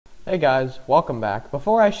Hey guys, welcome back.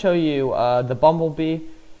 Before I show you the Bumblebee,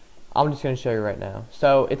 I'm just going to show you right now.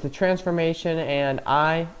 So it's a transformation and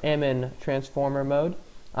I am in transformer mode.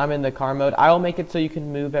 I'm in the car mode. I'll make it so you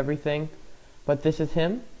can move everything, but this is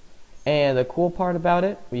him. And the cool part about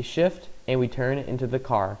it, we shift and we turn it into the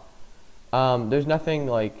car. There's nothing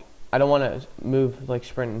like, I don't want to move like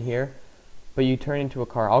sprint in here, but you turn into a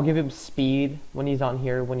car. I'll give him speed when he's on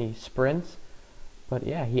here when he sprints. But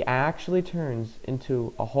yeah, he actually turns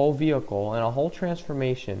into a whole vehicle and a whole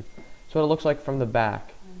transformation. That's what it looks like from the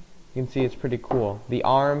back. You can see it's pretty cool. The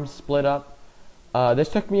arms split up. This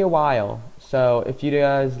took me a while, so if you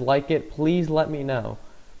guys like it, please let me know,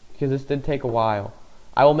 because this did take a while.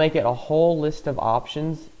 I will make it a whole list of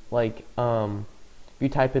options, like if you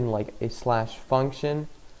type in like a /function,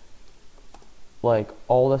 like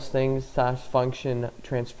all those things /function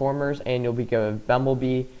transformers, and you'll be going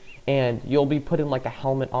Bumblebee. And you'll be putting like a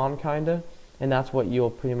helmet on kinda, and that's what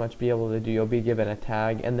you'll pretty much be able to do. You'll be given a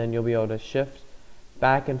tag, and then you'll be able to shift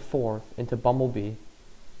back and forth into Bumblebee,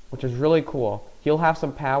 which is really cool. He'll have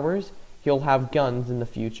some powers, he'll have guns in the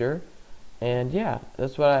future, and yeah,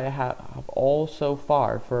 that's what I have all so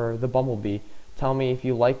far for the Bumblebee. Tell me if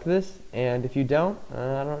you like this, and if you don't,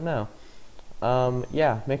 I don't know.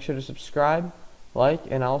 Yeah, make sure to subscribe, like,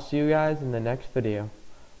 and I'll see you guys in the next video.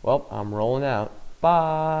 Well, I'm rolling out.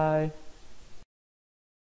 Bye.